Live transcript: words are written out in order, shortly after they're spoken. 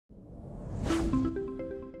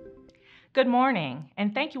Good morning,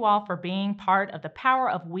 and thank you all for being part of the Power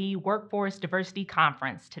of We Workforce Diversity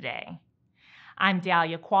Conference today. I'm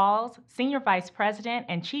Dahlia Qualls, Senior Vice President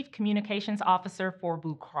and Chief Communications Officer for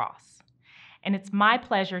BlueCross. And it's my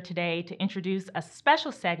pleasure today to introduce a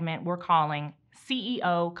special segment we're calling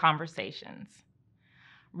CEO Conversations.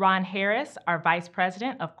 Ron Harris, our Vice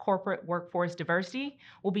President of Corporate Workforce Diversity,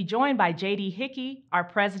 will be joined by JD Hickey, our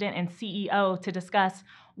President and CEO, to discuss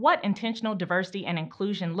what intentional diversity and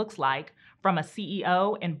inclusion looks like from a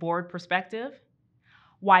CEO and board perspective,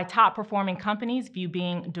 why top performing companies view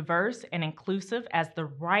being diverse and inclusive as the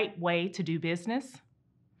right way to do business,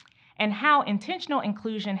 and how intentional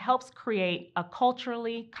inclusion helps create a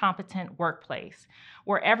culturally competent workplace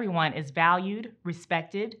where everyone is valued,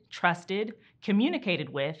 respected, trusted, communicated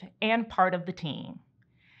with, and part of the team.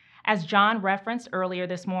 As John referenced earlier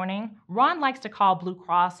this morning, Ron likes to call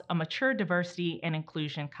BlueCross a mature diversity and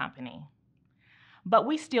inclusion company. But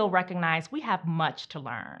we still recognize we have much to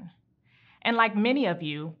learn. And like many of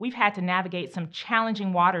you, we've had to navigate some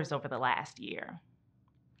challenging waters over the last year.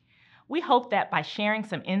 We hope that by sharing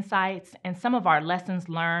some insights and some of our lessons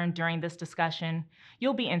learned during this discussion,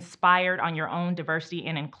 you'll be inspired on your own diversity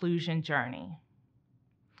and inclusion journey,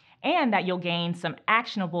 and that you'll gain some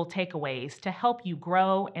actionable takeaways to help you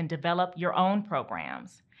grow and develop your own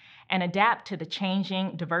programs and adapt to the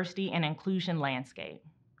changing diversity and inclusion landscape.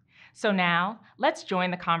 So now, let's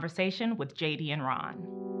join the conversation with JD and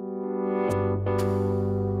Ron.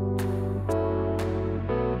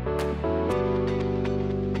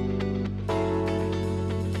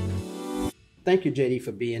 Thank you, JD,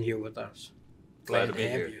 for being here with us. Glad to be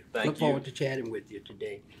have here. you. Thank Look you. forward to chatting with you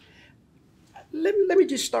today. Let me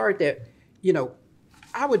just start that,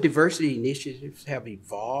 our diversity initiatives have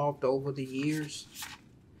evolved over the years.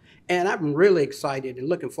 And I'm really excited and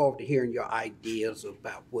looking forward to hearing your ideas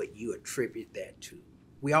about what you attribute that to.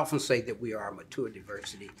 We often say that we are a mature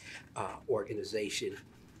diversity organization.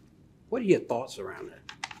 What are your thoughts around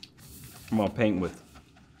that? I'm going to paint with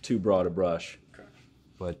too broad a brush.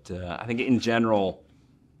 But I think in general,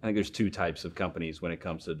 there's two types of companies when it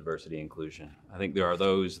comes to diversity and inclusion. I think there are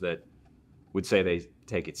those that would say they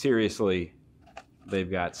take it seriously.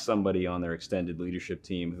 They've got somebody on their extended leadership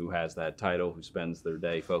team who has that title, who spends their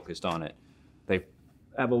day focused on it. They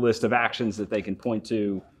have a list of actions that they can point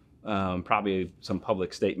to, probably some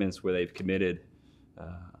public statements where they've committed.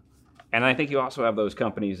 And I think you also have those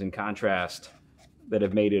companies, in contrast, that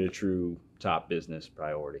have made it a true top business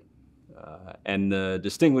priority. And the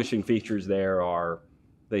distinguishing features there are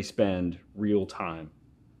they spend real time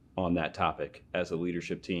on that topic as a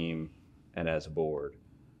leadership team and as a board.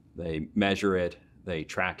 They measure it, they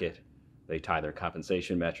track it, they tie their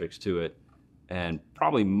compensation metrics to it, and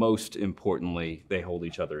probably most importantly, they hold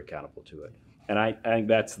each other accountable to it. And I think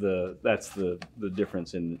that's the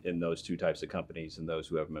difference in those two types of companies and those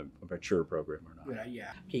who have a mature program or not.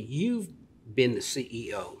 Yeah. Okay, you've been the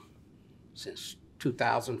CEO since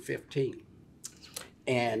 2015.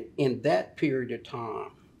 And in that period of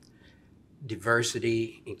time,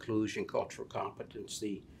 diversity, inclusion, cultural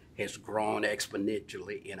competency has grown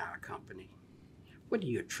exponentially in our company. What do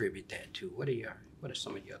you attribute that to? What are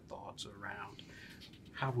some of your thoughts around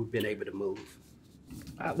how we've been able to move?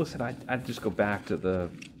 Listen, I'd just go back to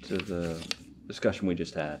the discussion we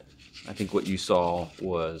just had. I think what you saw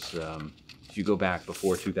was, if you go back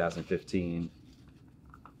before 2015,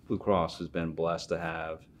 BlueCross has been blessed to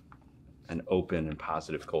have an open and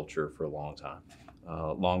positive culture for a long time,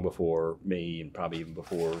 long before me and probably even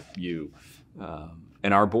before you.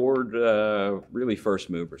 And our board really first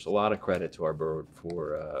movers. A lot of credit to our board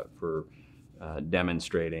for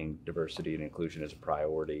demonstrating diversity and inclusion as a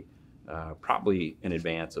priority, probably in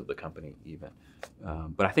advance of the company even.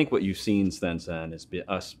 But I think what you've seen since then is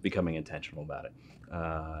us becoming intentional about it.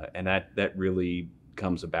 And that really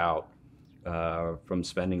comes about from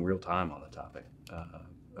spending real time on the topic,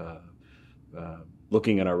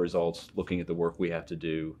 looking at our results, looking at the work we have to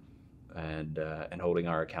do, and holding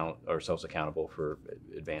ourselves accountable for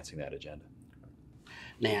advancing that agenda.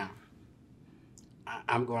 Now,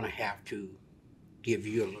 I'm going to have to give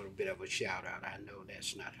you a little bit of a shout out. I know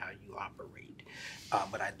that's not how you operate,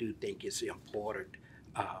 but I do think it's important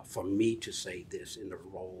for me to say this in the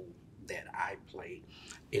role that I play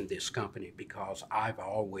in this company, because I've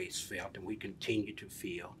always felt, and we continue to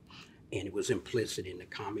feel, and it was implicit in the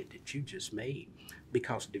comment that you just made,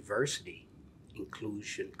 because diversity,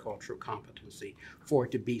 inclusion, cultural competency, for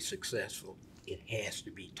it to be successful, it has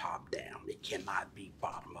to be top down. It cannot be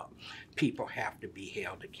bottom up. People have to be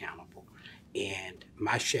held accountable. And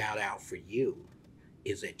my shout out for you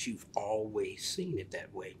is that you've always seen it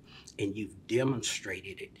that way, and you've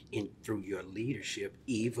demonstrated it through your leadership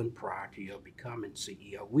even prior to your becoming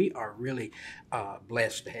CEO. We are really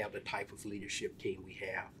blessed to have the type of leadership team we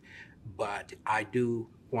have, but I do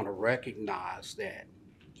want to recognize that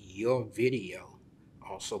your video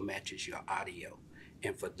also matches your audio,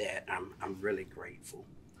 and for that I'm really grateful.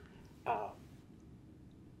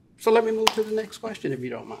 So let me move to the next question, if you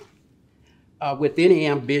don't mind. With any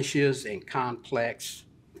ambitious and complex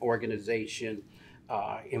organization,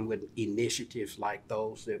 and with initiatives like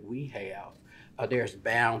those that we have, there's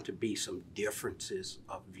bound to be some differences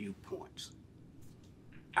of viewpoints.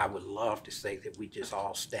 I would love to say that we just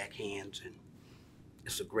all stack hands and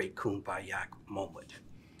it's a great kumbaya moment.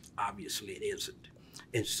 Obviously it isn't.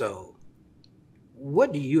 And so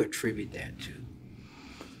what do you attribute that to?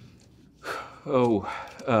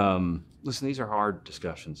 Listen, these are hard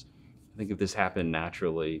discussions. I think if this happened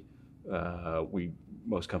naturally,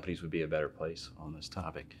 most companies would be a better place on this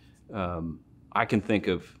topic. I can think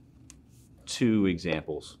of two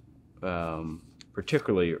examples,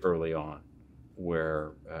 particularly early on,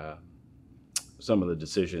 where some of the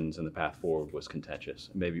decisions and the path forward was contentious.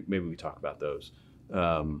 Maybe we talk about those.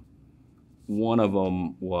 One of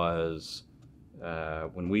them was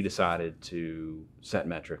when we decided to set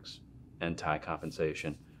metrics and tie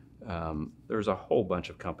compensation. There's a whole bunch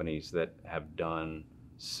of companies that have taken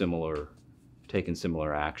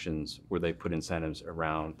similar actions where they put incentives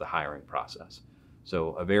around the hiring process.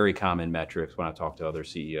 So a very common metric when I talk to other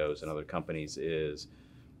CEOs and other companies is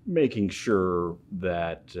making sure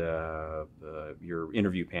that your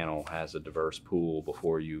interview panel has a diverse pool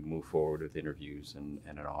before you move forward with interviews and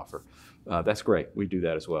an offer. That's great. We do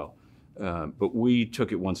that as well. But we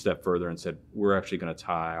took it one step further and said, we're actually going to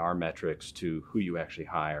tie our metrics to who you actually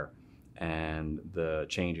hire and the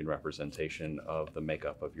change in representation of the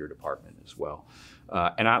makeup of your department as well.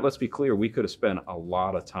 Let's be clear, we could have spent a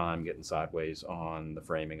lot of time getting sideways on the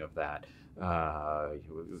framing of that.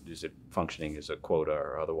 Is it functioning as a quota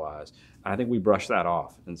or otherwise? And I think we brushed that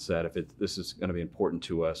off and said, if this is going to be important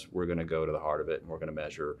to us, we're going to go to the heart of it and we're going to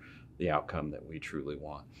measure the outcome that we truly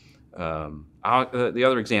want. The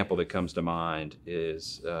other example that comes to mind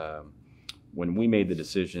is when we made the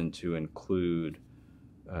decision to include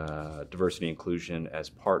diversity inclusion as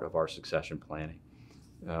part of our succession planning.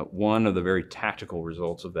 One of the very tactical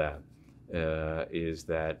results of that is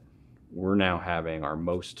that we're now having our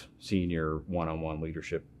most senior one-on-one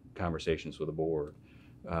leadership conversations with the board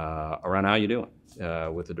around how you doing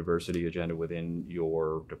with the diversity agenda within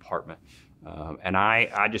your department.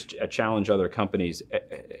 I challenge other companies.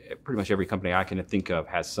 Pretty much every company I can think of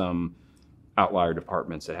has some outlier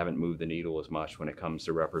departments that haven't moved the needle as much when it comes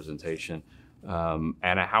to representation.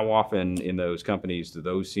 And how often in those companies do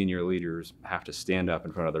those senior leaders have to stand up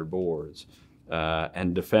in front of their boards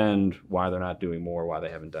and defend why they're not doing more, why they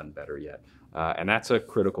haven't done better yet? And that's a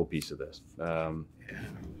critical piece of this.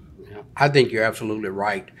 Yeah, I think you're absolutely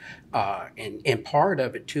right. And part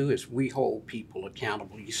of it too is we hold people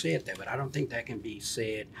accountable. You said that, but I don't think that can be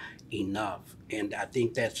said enough. And I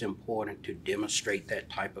think that's important to demonstrate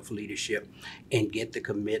that type of leadership and get the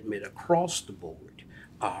commitment across the board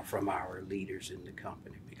from our leaders in the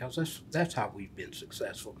company, because that's how we've been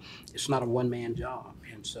successful. It's not a one-man job.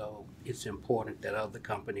 And so it's important that other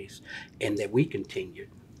companies and that we continue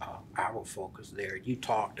our focus there. You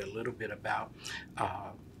talked a little bit about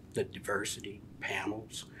the diversity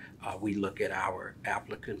panels. We look at our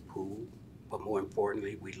applicant pool, but more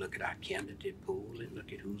importantly, we look at our candidate pool and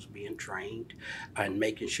look at who's being trained and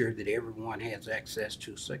making sure that everyone has access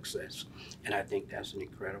to success. And I think that's an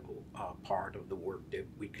incredible part of the work that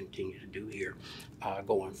we continue to do here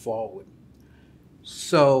going forward.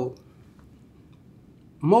 So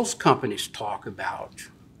most companies talk about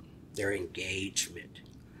their engagement,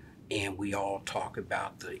 and we all talk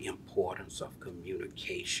about the importance of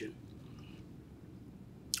communication.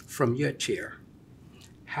 From your chair,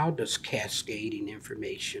 how does cascading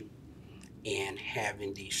information and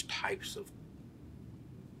having these types of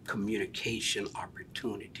communication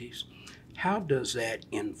opportunities, how does that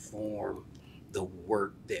inform the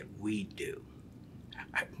work that we do?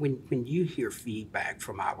 When you hear feedback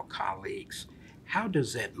from our colleagues, how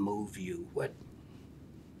does that move you? What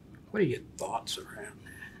are your thoughts around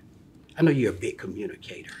that? I know you're a big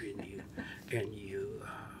communicator, and you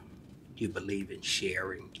believe in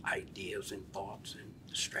sharing ideas and thoughts and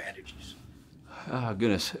strategies. Oh,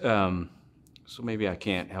 goodness. So maybe I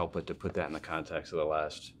can't help but to put that in the context of the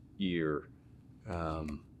last year.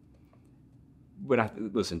 But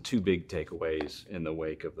listen, two big takeaways in the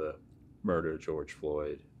wake of the murder of George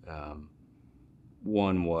Floyd.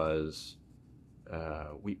 One was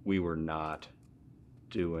we were not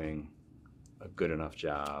doing a good enough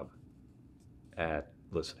job at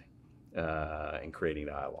listening and creating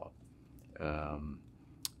dialogue.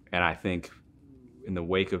 And I think in the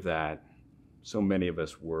wake of that, so many of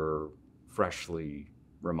us were freshly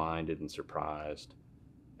reminded and surprised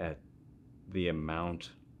at the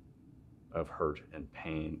amount of hurt and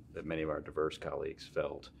pain that many of our diverse colleagues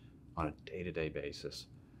felt on a day-to-day basis.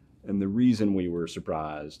 And the reason we were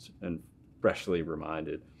surprised and freshly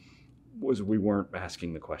reminded was we weren't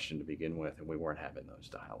asking the question to begin with, and we weren't having those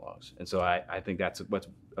dialogues. And so I think that's what's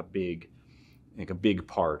a big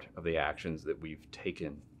part of the actions that we've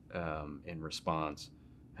taken in response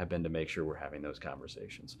have been to make sure we're having those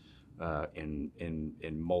conversations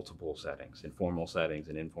in multiple settings, in formal settings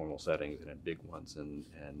and informal settings, and in big ones and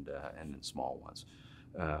in small ones.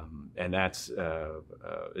 And that's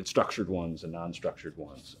in structured ones and non-structured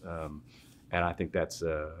ones. And I think that's,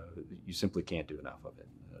 you simply can't do enough of it,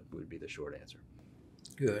 would be the short answer.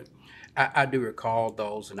 Good. I do recall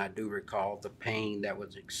those, and I do recall the pain that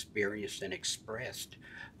was experienced and expressed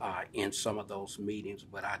in some of those meetings,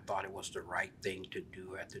 but I thought it was the right thing to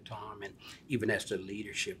do at the time. And even as the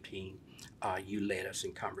leadership team, you led us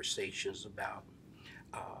in conversations about,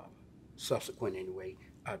 subsequent anyway,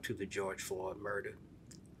 to the George Floyd murder.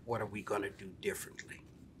 What are we going to do differently?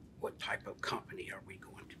 What type of company are we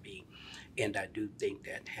going to be? And I do think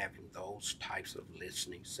that having those types of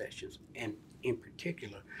listening sessions, and in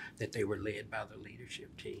particular that they were led by the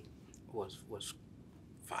leadership team, was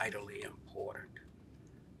vitally important.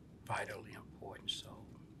 So,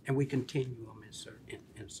 and we continue them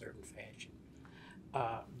in certain fashion.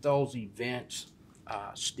 Those events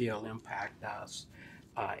still impact us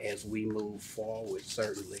as we move forward,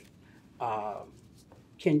 certainly.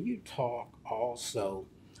 Can you talk also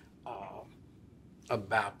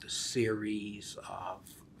about the series of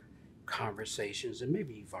conversations, and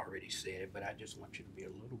maybe you've already said it, but I just want you to be a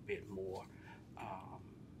little bit more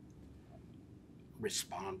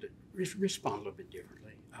respond a little bit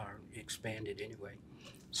differently, or expand it anyway.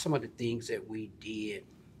 Some of the things that we did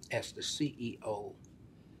as the CEO,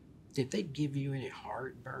 did they give you any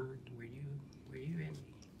heartburn? Were you any?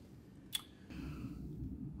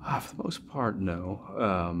 For the most part,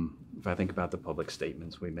 no. If I think about the public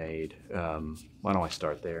statements we made, why don't I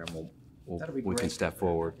start there, and we can step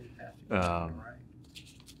forward.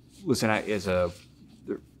 Listen,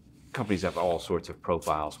 companies have all sorts of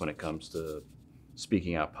profiles when it comes to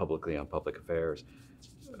speaking out publicly on public affairs,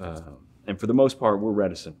 and for the most part, we're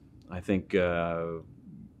reticent. I think our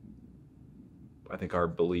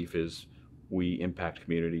belief is we impact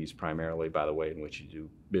communities primarily by the way in which you do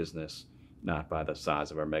business, not by the size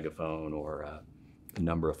of our megaphone or the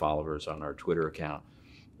number of followers on our Twitter account.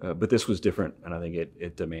 But this was different, and I think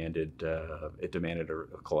it demanded a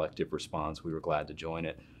collective response. We were glad to join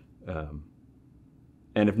it.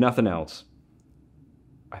 And if nothing else,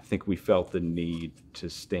 I think we felt the need to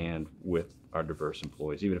stand with our diverse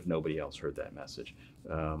employees, even if nobody else heard that message.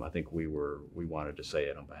 I think we wanted to say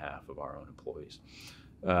it on behalf of our own employees.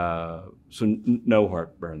 So no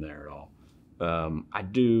heartburn there at all.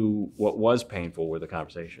 What was painful were the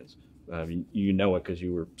conversations. You know it because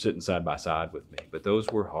you were sitting side by side with me, but those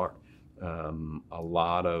were hard. A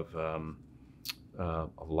lot of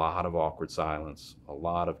awkward silence, a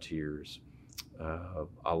lot of tears,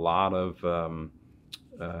 a lot of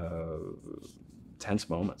tense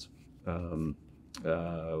moments,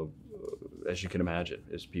 as you can imagine,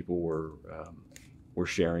 as people were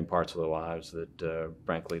sharing parts of their lives that,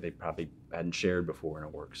 frankly, they probably hadn't shared before in a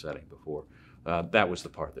work setting before. That was the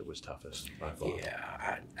part that was toughest, by far.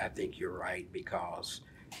 Yeah, I think you're right, because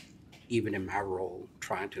even in my role,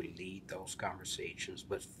 trying to lead those conversations,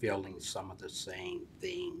 but feeling some of the same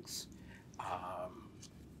things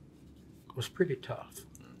was pretty tough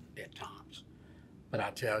at times. But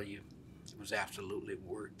I tell you, it was absolutely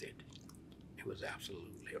worth it. It was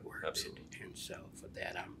absolutely worth it. And so for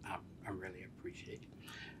that, I'm really appreciative.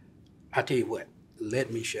 I tell you what,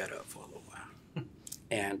 let me shut up for a little while.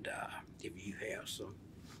 And if you have some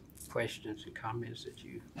questions and comments that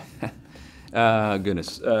you...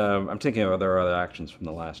 Goodness. I'm thinking of other actions from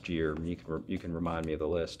the last year. You can remind me of the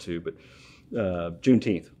list too, but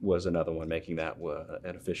Juneteenth was another one, making that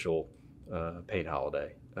an official paid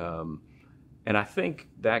holiday. And I think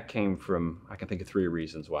that came from, I can think of three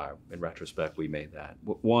reasons why, in retrospect, we made that.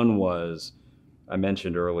 One was, I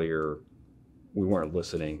mentioned earlier, we weren't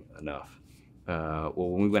listening enough.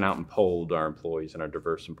 When we went out and polled our employees and our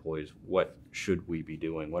diverse employees, what should we be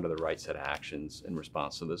doing? What are the right set of actions in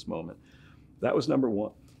response to this moment? That was number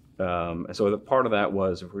one. And so the part of that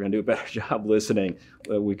was, if we're going to do a better job listening,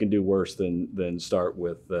 we can do worse than start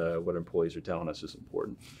with what employees are telling us is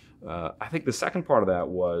important. I think the second part of that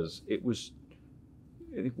was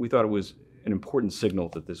we thought it was an important signal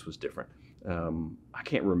that this was different. I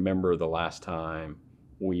can't remember the last time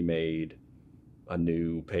we made a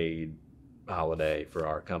new paid holiday for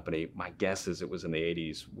our company. My guess is it was in the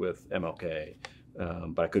 80s with MLK,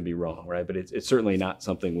 but I could be wrong, right? But it's certainly not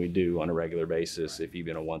something we do on a regular basis, if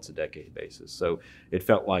even a once a decade basis. So it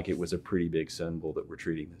felt like it was a pretty big symbol that we're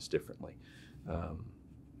treating this differently.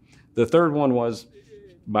 The third one was,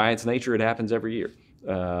 by its nature, it happens every year.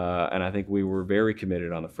 And I think we were very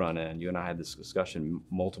committed on the front end. You and I had this discussion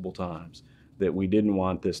multiple times that we didn't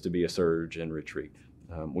want this to be a surge and retreat.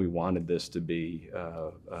 We wanted this to be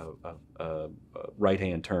a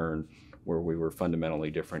right-hand turn where we were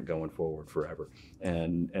fundamentally different going forward forever.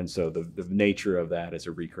 And so the nature of that as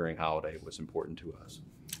a recurring holiday was important to us.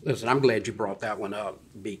 Listen, I'm glad you brought that one up,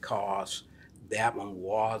 because that one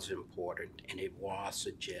was important, and it was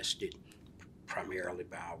suggested primarily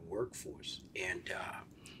by our workforce. And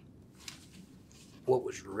what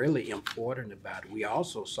was really important about it, we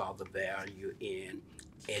also saw the value in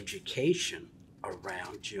education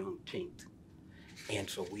around Juneteenth. And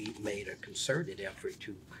so we made a concerted effort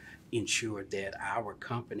to ensure that our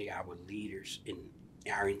company, our leaders in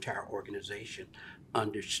our entire organization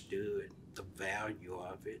understood the value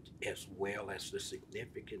of it as well as the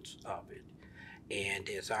significance of it. And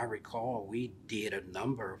as I recall, we did a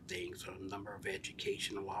number of things, a number of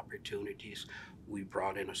educational opportunities. We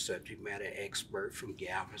brought in a subject matter expert from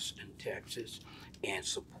Galveston, Texas, and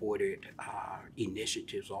supported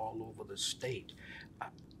initiatives all over the state.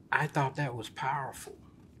 I thought that was powerful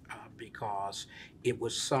because it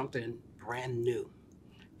was something brand new.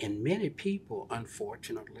 And many people,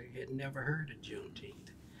 unfortunately, had never heard of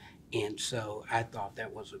Juneteenth. And so I thought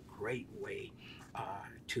that was a great way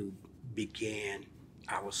to begin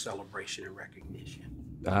our celebration and recognition.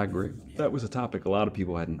 I agree. That was a topic a lot of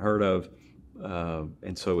people hadn't heard of,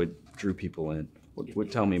 and so it drew people in.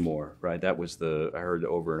 Tell me more, right? That was I heard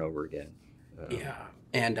over and over again. Yeah,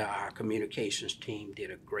 and our communications team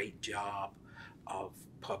did a great job of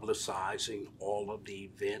publicizing all of the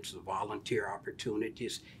events, the volunteer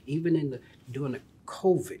opportunities. Even during the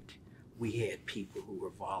COVID, we had people who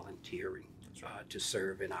were volunteering to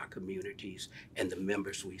serve in our communities and the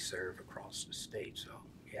members we serve across the state. So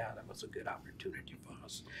yeah, that was a good opportunity for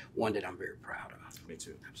us. One that I'm very proud of. Me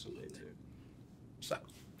too. Absolutely. Me too. So.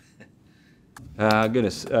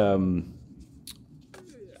 Goodness.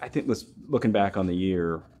 I think looking back on the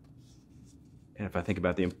year, and if I think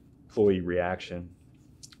about the employee reaction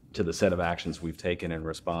to the set of actions we've taken in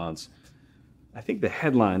response, I think the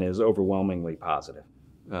headline is overwhelmingly positive.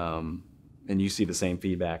 And you see the same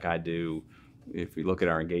feedback I do. If you look at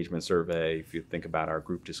our engagement survey, if you think about our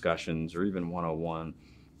group discussions or even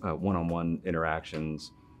one-on-one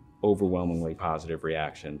interactions, overwhelmingly positive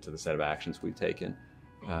reaction to the set of actions we've taken.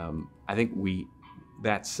 I think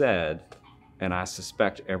that said, and I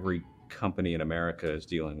suspect every company in America is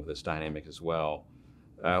dealing with this dynamic as well,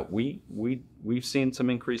 we've seen some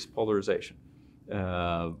increased polarization.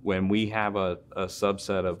 When we have a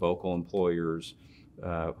subset of vocal employers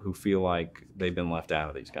who feel like they've been left out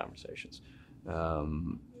of these conversations.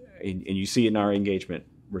 And you see it in our engagement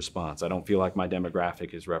response. I don't feel like my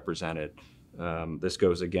demographic is represented. This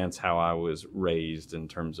goes against how I was raised in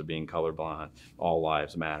terms of being colorblind. All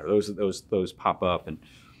lives matter. Those pop up,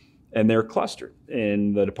 and they're clustered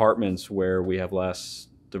in the departments where we have less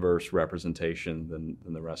diverse representation than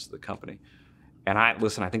the rest of the company. And I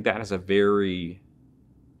think that is a very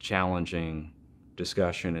challenging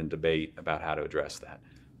discussion and debate about how to address that.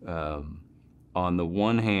 On the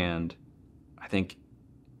one hand, I think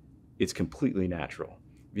it's completely natural.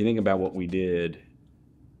 If you think about what we did,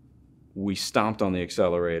 we stomped on the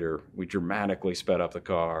accelerator, we dramatically sped up the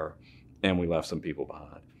car, and we left some people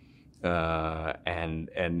behind.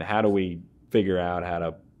 And how do we figure out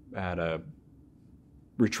how to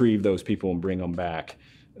retrieve those people and bring them back,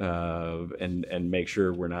 and make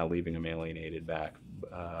sure we're not leaving them alienated back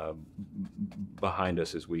behind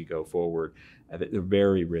us as we go forward? A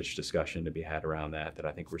very rich discussion to be had around that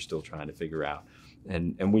I think we're still trying to figure out.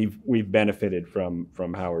 And we've benefited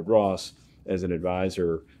from Howard Ross as an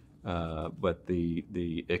advisor, but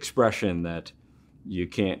the expression that you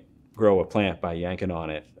can't grow a plant by yanking on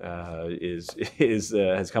it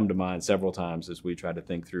has come to mind several times as we try to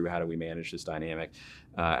think through how do we manage this dynamic.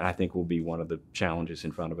 And I think will be one of the challenges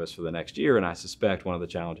in front of us for the next year, and I suspect one of the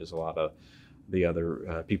challenges a lot of the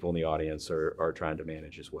other people in the audience are trying to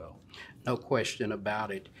manage as well. No question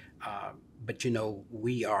about it. But you know,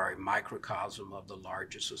 we are a microcosm of the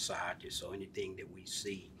larger society, so anything that we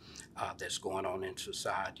see that's going on in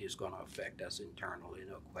society is going to affect us internally,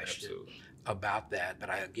 no question. Absolutely. About that. But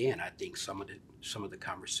I think some of the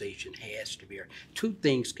conversation has to be. Two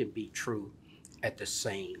things can be true at the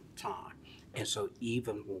same time, and so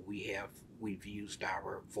even when we've used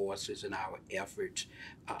our voices and our efforts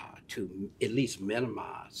to at least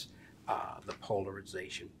minimize the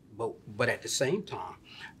polarization. But at the same time,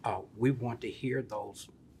 we want to hear those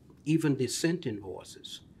even dissenting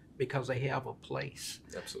voices because they have a place.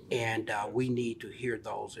 Absolutely. And we need to hear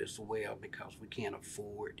those as well because we can't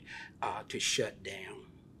afford to shut down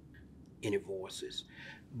any voices.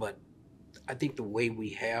 But I think the way we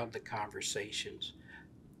have the conversations,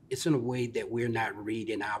 it's in a way that we're not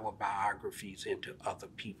reading our biographies into other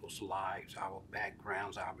people's lives. Our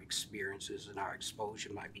backgrounds, our experiences, and our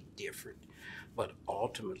exposure might be different, but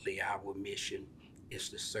ultimately our mission is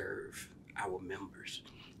to serve our members.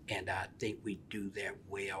 And I think we do that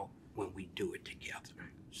well when we do it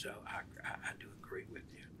together. So I do agree with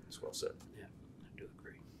you. That's well said. Yeah, I do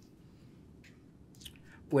agree.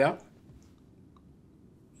 Well,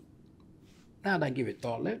 now that I give it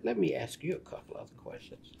thought, let me ask you a couple other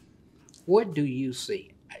questions. What do you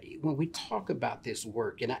see when we talk about this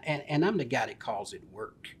work? And I'm the guy that calls it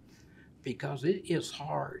work because it is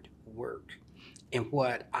hard work. And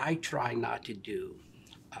what I try not to do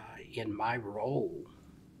in my role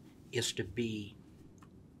is to be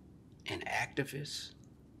an activist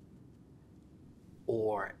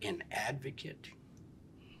or an advocate,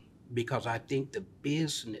 because I think the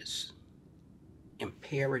business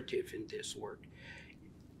imperative in this work,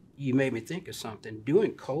 you made me think of something.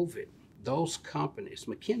 During COVID, those companies,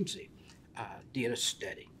 McKinsey did a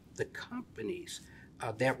study. The companies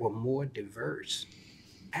that were more diverse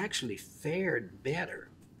actually fared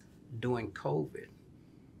better during COVID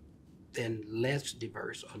than less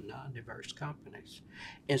diverse or non-diverse companies.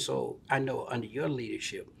 And so I know under your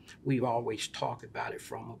leadership, we've always talked about it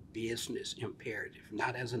from a business imperative,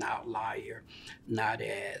 not as an outlier, not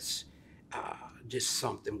as just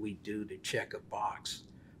something we do to check a box.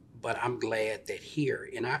 But I'm glad that here,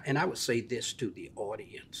 and I would say this to the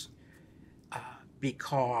audience,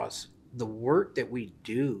 because the work that we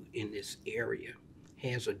do in this area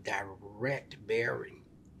has a direct bearing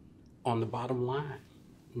on the bottom line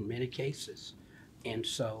in many cases. And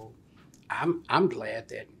so I'm glad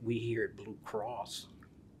that we here at Blue Cross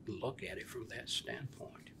look at it from that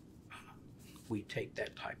standpoint. We take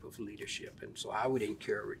that type of leadership. And so I would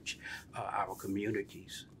encourage our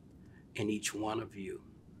communities and each one of you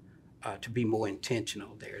to be more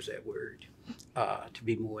intentional, there's that word, to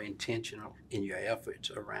be more intentional in your efforts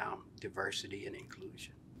around diversity and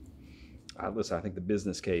inclusion. Listen, I think the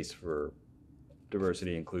business case for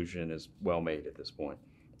diversity and inclusion is well made at this point.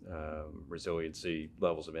 Resiliency,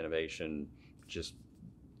 levels of innovation, just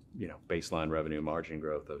baseline revenue, margin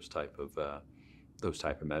growth, those type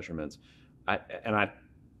of measurements. I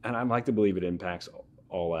like to believe it impacts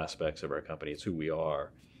all aspects of our company. It's who we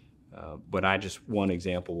are. But one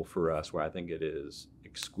example for us where I think it is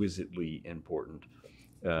exquisitely important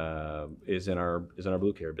is in our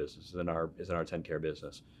Blue Care business, is in our TennCare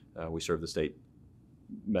business. We serve the state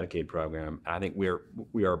Medicaid program. I think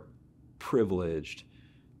we are privileged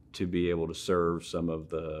to be able to serve some of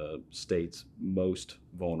the state's most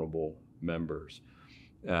vulnerable members.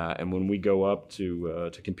 And when we go up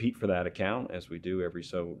to compete for that account, as we do every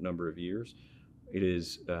so number of years, it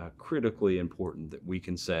is critically important that we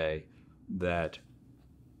can say that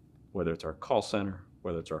whether it's our call center,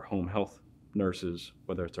 whether it's our home health nurses,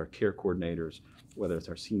 whether it's our care coordinators, whether it's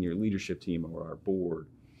our senior leadership team or our board,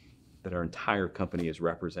 that our entire company is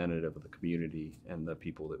representative of the community and the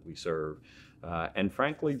people that we serve. And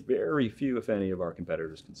frankly, very few, if any, of our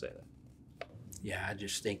competitors can say that. Yeah, I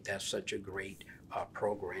just think that's such a great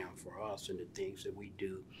program for us and the things that we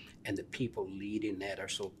do, and the people leading that are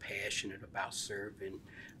so passionate about serving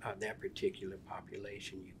that particular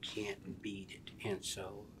population. You can't beat it. And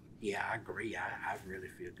so, yeah, I agree. I really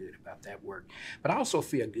feel good about that work. But I also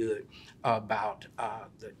feel good about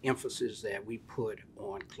the emphasis that we put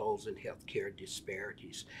on closing healthcare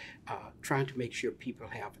disparities, trying to make sure people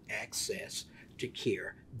have access to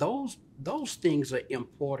care. Those things are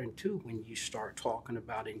important too when you start talking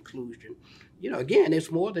about inclusion. Again,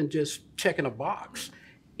 it's more than just checking a box.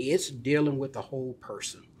 It's dealing with the whole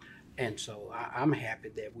person. And so I'm happy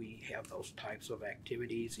that we have those types of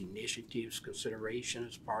activities, initiatives,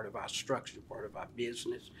 considerations, part of our structure, part of our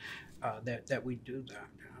business, that we do that.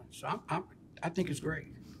 So I think it's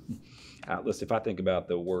great. Listen, if I think about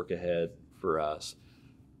the work ahead for us,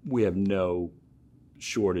 we have no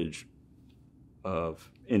shortage of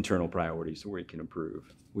internal priorities where we can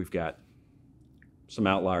improve. We've got some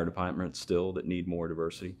outlier departments still that need more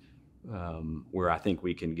diversity, where I think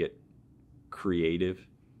we can get creative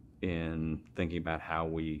in thinking about how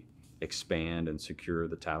we expand and secure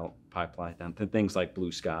the talent pipeline. And things like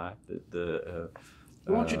Blue Sky.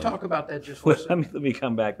 Why don't you talk about that just for a second? Let me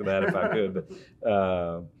come back to that if I could.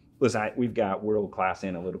 But listen, we've got world-class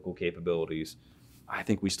analytical capabilities. I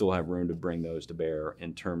think we still have room to bring those to bear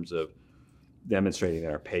in terms of demonstrating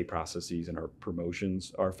that our pay processes and our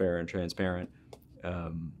promotions are fair and transparent.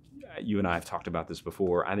 You and I have talked about this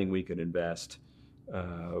before. I think we could invest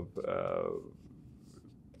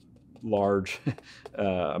large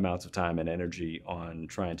amounts of time and energy on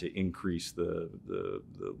trying to increase the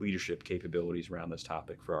leadership capabilities around this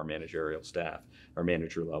topic for our managerial staff, our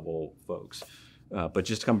manager level folks. But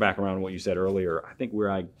just to come back around to what you said earlier, I think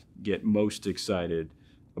where I get most excited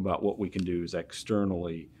about what we can do is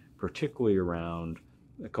externally, particularly around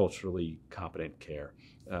culturally competent care.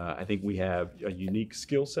 I think we have a unique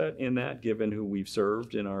skill set in that, given who we've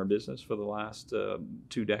served in our business for the last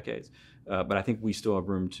 2 decades. But I think we still have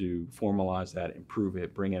room to formalize that, improve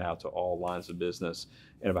it, bring it out to all lines of business.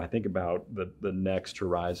 And if I think about the next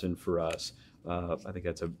horizon for us, I think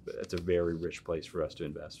that's a very rich place for us to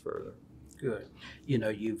invest further. Good. You know,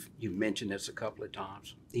 you've mentioned this a couple of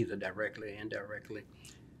times, either directly or indirectly.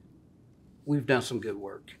 We've done some good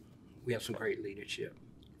work. We have some great leadership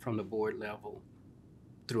from the board level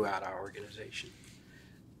throughout our organization.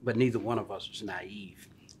 But neither one of us is naive,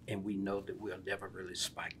 and we know that we'll never really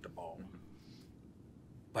spike the ball.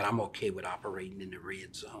 But I'm okay with operating in the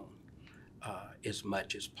red zone as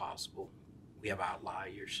much as possible. We have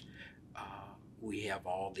outliers. We have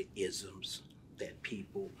all the isms that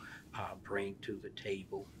people bring to the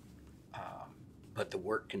table. But the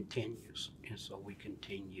work continues, and so we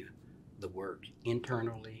continue the work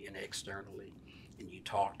internally and externally. And you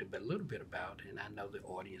talked a little bit about it, and I know the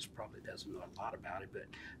audience probably doesn't know a lot about it, but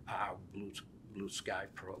our Blue Sky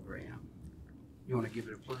program. You want to give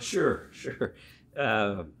it a plug? Sure.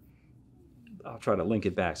 I'll try to link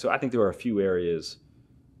it back. So I think there are a few areas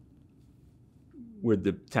where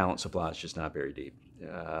the talent supply is just not very deep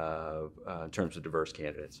in terms of diverse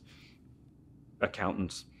candidates.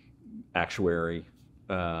 Accountants, actuary,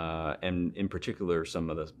 and in particular,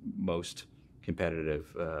 some of the most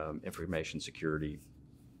competitive information security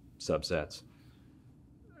subsets.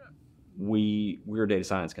 We're a data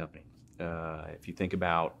science company. If you think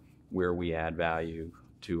about where we add value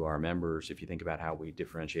to our members, if you think about how we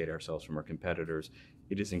differentiate ourselves from our competitors,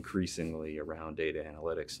 it is increasingly around data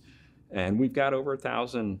analytics. And we've got over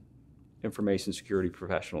 1,000 information security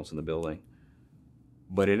professionals in the building.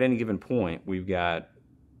 But at any given point, we've got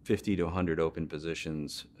 50 to 100 open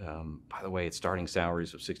positions. By the way, it's starting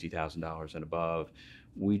salaries of $60,000 and above.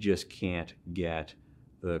 We just can't get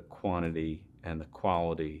the quantity and the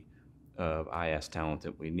quality of IS talent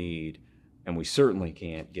that we need, and we certainly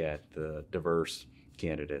can't get the diverse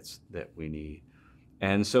candidates that we need.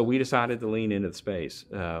 And so we decided to lean into the space.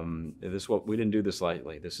 We didn't do this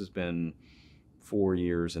lightly. This has been 4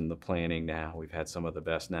 years in the planning now. We've had some of the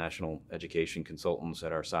best national education consultants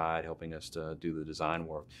at our side helping us to do the design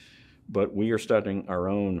work. But we are studying our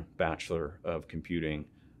own Bachelor of Computing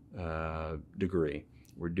degree.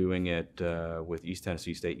 We're doing it with East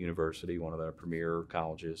Tennessee State University, one of the premier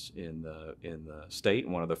colleges in the state,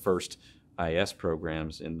 and one of the first IS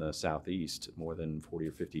programs in the Southeast more than 40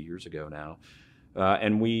 or 50 years ago now.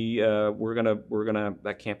 And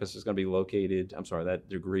that campus is gonna be located,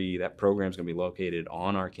 that program is gonna be located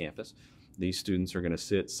on our campus. These students are gonna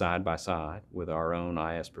sit side by side with our own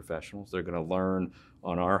IS professionals. They're gonna learn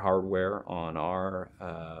on our hardware, on our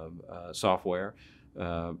software.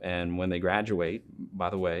 And when they graduate, by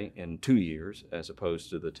the way, in 2 years, as opposed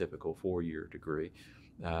to the typical 4-year degree,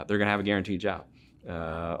 they're gonna have a guaranteed job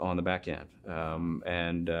on the back end.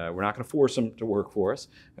 And we're not gonna force them to work for us.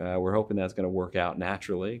 We're hoping that's gonna work out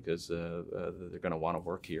naturally because they're gonna wanna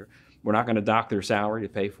work here. We're not gonna dock their salary to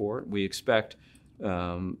pay for it. We expect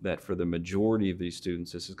that for the majority of these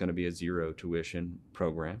students, this is gonna be a zero tuition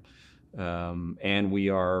program. And we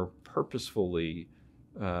are purposefully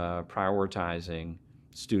prioritizing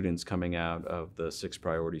students coming out of the 6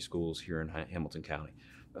 priority schools here in Hamilton County.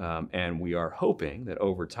 And we are hoping that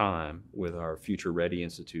over time, with our Future Ready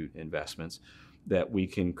Institute investments, that we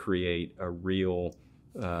can create a real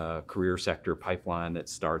career sector pipeline that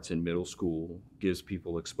starts in middle school, gives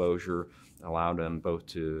people exposure, allow them both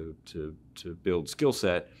to build skill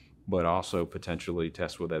set, but also potentially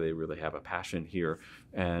test whether they really have a passion here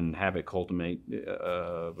and have it culminate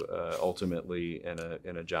ultimately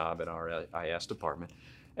in a job in our IS department.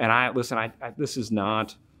 And this is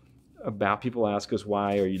not about people ask us,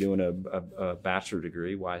 why are you doing a bachelor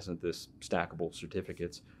degree? Why isn't this stackable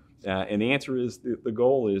certificates? And the answer is the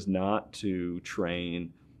goal is not to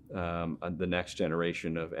train the next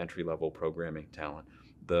generation of entry-level programming talent.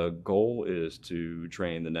 The goal is to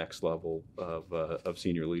train the next level of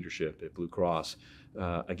senior leadership at BlueCross.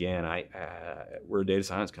 Again, we're a data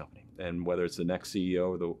science company, and whether it's the next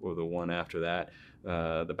CEO or the one after that,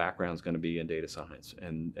 the background is going to be in data science.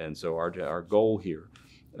 And so our goal here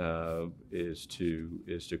is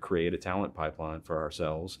to create a talent pipeline for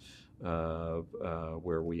ourselves,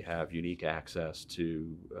 where we have unique access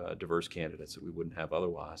to diverse candidates that we wouldn't have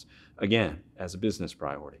otherwise. Again, as a business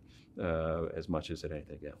priority, as much as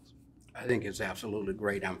anything else. I think it's absolutely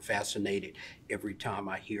great. I'm fascinated every time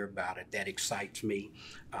I hear about it. That excites me.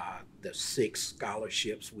 The 6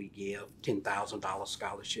 scholarships we give, $10,000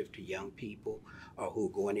 scholarship to young people who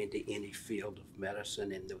are going into any field of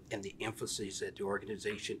medicine, and the emphasis that the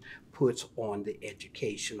organization puts on the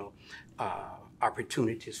educational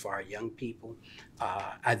opportunities for our young people.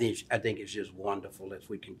 I think it's just wonderful as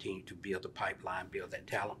we continue to build the pipeline, build that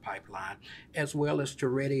talent pipeline, as well as to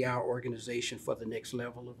ready our organization for the next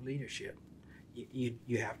level of leadership.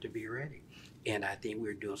 You have to be ready. And I think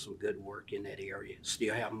we're doing some good work in that area.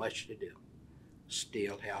 Still have much to do.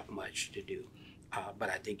 But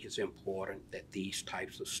I think it's important that these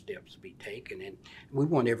types of steps be taken. And we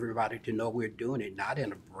want everybody to know we're doing it, not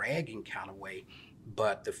in a bragging kind of way,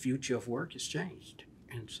 but the future of work has changed.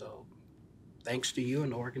 And so thanks to you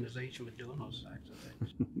and the organization for doing those types of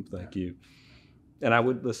things. Thank you. And I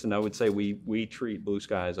would say we treat Blue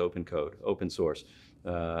Sky as open code, open source.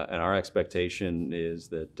 And our expectation is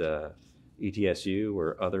that ETSU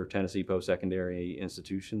or other Tennessee post-secondary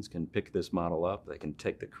institutions can pick this model up. They can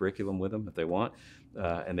take the curriculum with them if they want,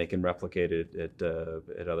 and they can replicate it at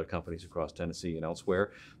other companies across Tennessee and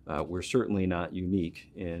elsewhere. We're certainly not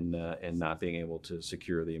unique in not being able to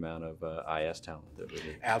secure the amount of IS talent that we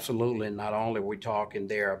need. Absolutely. And not only are we talking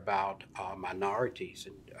there about minorities,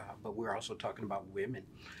 but we're also talking about women.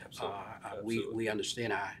 Absolutely. We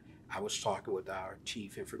understand. I was talking with our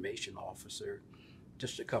chief information officer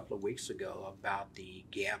just a couple of weeks ago about the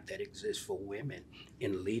gap that exists for women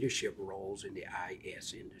in leadership roles in the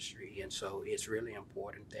IS industry. And so it's really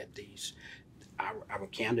important that our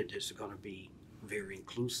candidates are going to be very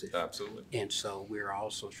inclusive. Absolutely. And so we're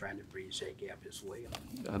also trying to bridge that gap as well.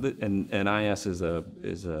 And IS is a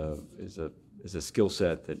skill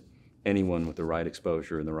set that anyone with the right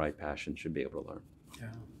exposure and the right passion should be able to learn. Yeah.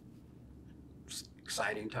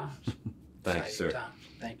 Exciting times. Thanks, Exciting sir. times.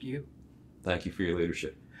 Thank you. Thank you for your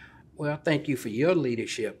leadership. Well, thank you for your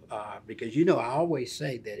leadership, because, I always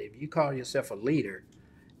say that if you call yourself a leader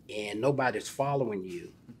and nobody's following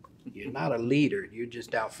you, you're not a leader, you're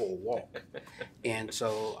just out for a walk. And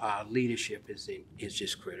so leadership is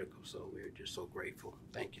just critical. So we're just so grateful.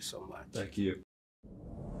 Thank you so much. Thank you.